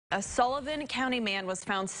A Sullivan County man was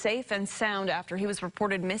found safe and sound after he was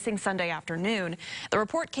reported missing Sunday afternoon. The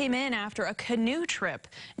report came in after a canoe trip.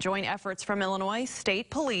 Joint efforts from Illinois State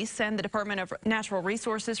Police and the Department of Natural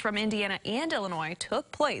Resources from Indiana and Illinois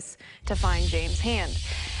took place to find James Hand.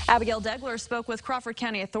 Abigail Degler spoke with Crawford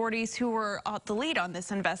County authorities who were at the lead on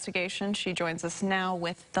this investigation. She joins us now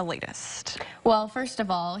with the latest. Well, first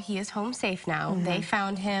of all, he is home safe now. They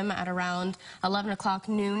found him at around 11 o'clock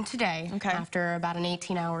noon today after about an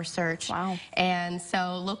 18-hour search. Wow. And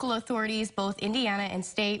so local authorities, both Indiana and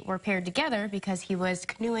state, were paired together because he was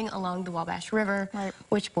canoeing along the Wabash River,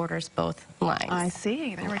 which borders both lines. I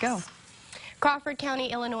see. There we go. Crawford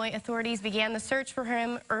County, Illinois authorities began the search for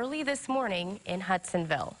him early this morning in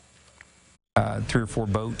Hudsonville. 3 or 4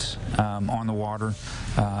 boats on the water,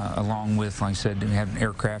 along with, like I said, we had an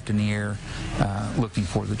aircraft in the air looking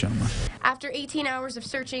for the gentleman. After 18 hours of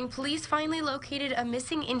searching, police finally located a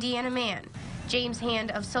missing Indiana man. James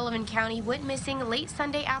Hand of Sullivan County went missing late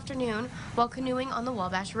Sunday afternoon while canoeing on the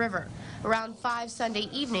Wabash River. Around 5 Sunday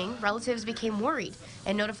evening, relatives became worried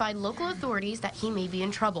and notified local authorities that he may be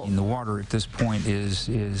in trouble. The water at this point is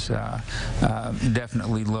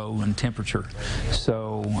definitely low in temperature,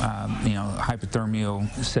 so hypothermia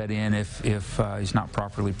will set in if he's not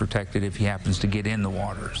properly protected if he happens to get in the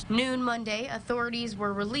waters. Noon Monday, authorities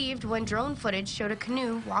were relieved when drone footage showed a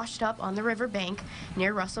canoe washed up on the riverbank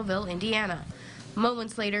near Russellville, Indiana.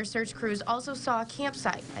 Moments later, search crews also saw a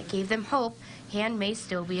campsite that gave them hope Hand may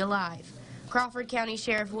still be alive. Crawford County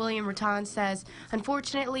Sheriff William Raton says,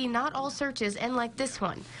 unfortunately, not all searches end like this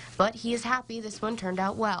one, but he is happy this one turned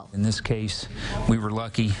out well. In this case, we were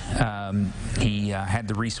lucky. He had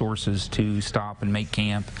the resources to stop and make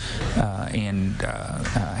camp and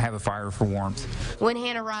have a fire for warmth. When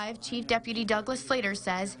Hand arrived, Chief Deputy Douglas Slater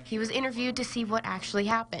says he was interviewed to see what actually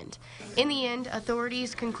happened. In the end,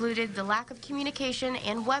 authorities concluded the lack of communication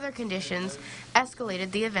and weather conditions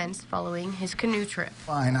escalated the events following his canoe trip.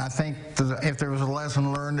 Fine. I think if there was a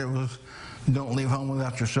lesson learned, it was don't leave home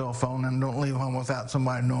without your cell phone and don't leave home without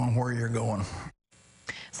somebody knowing where you're going.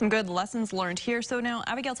 Some good lessons learned here. So now,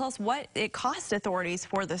 Abigail, tell us what it cost authorities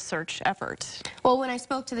for this search effort. Well, when I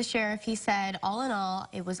spoke to the sheriff, he said all in all,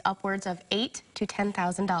 it was upwards of $8,000 to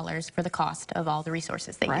 $10,000 for the cost of all the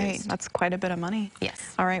resources they used. Right. That's quite a bit of money.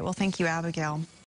 Yes. All right. Well, thank you, Abigail.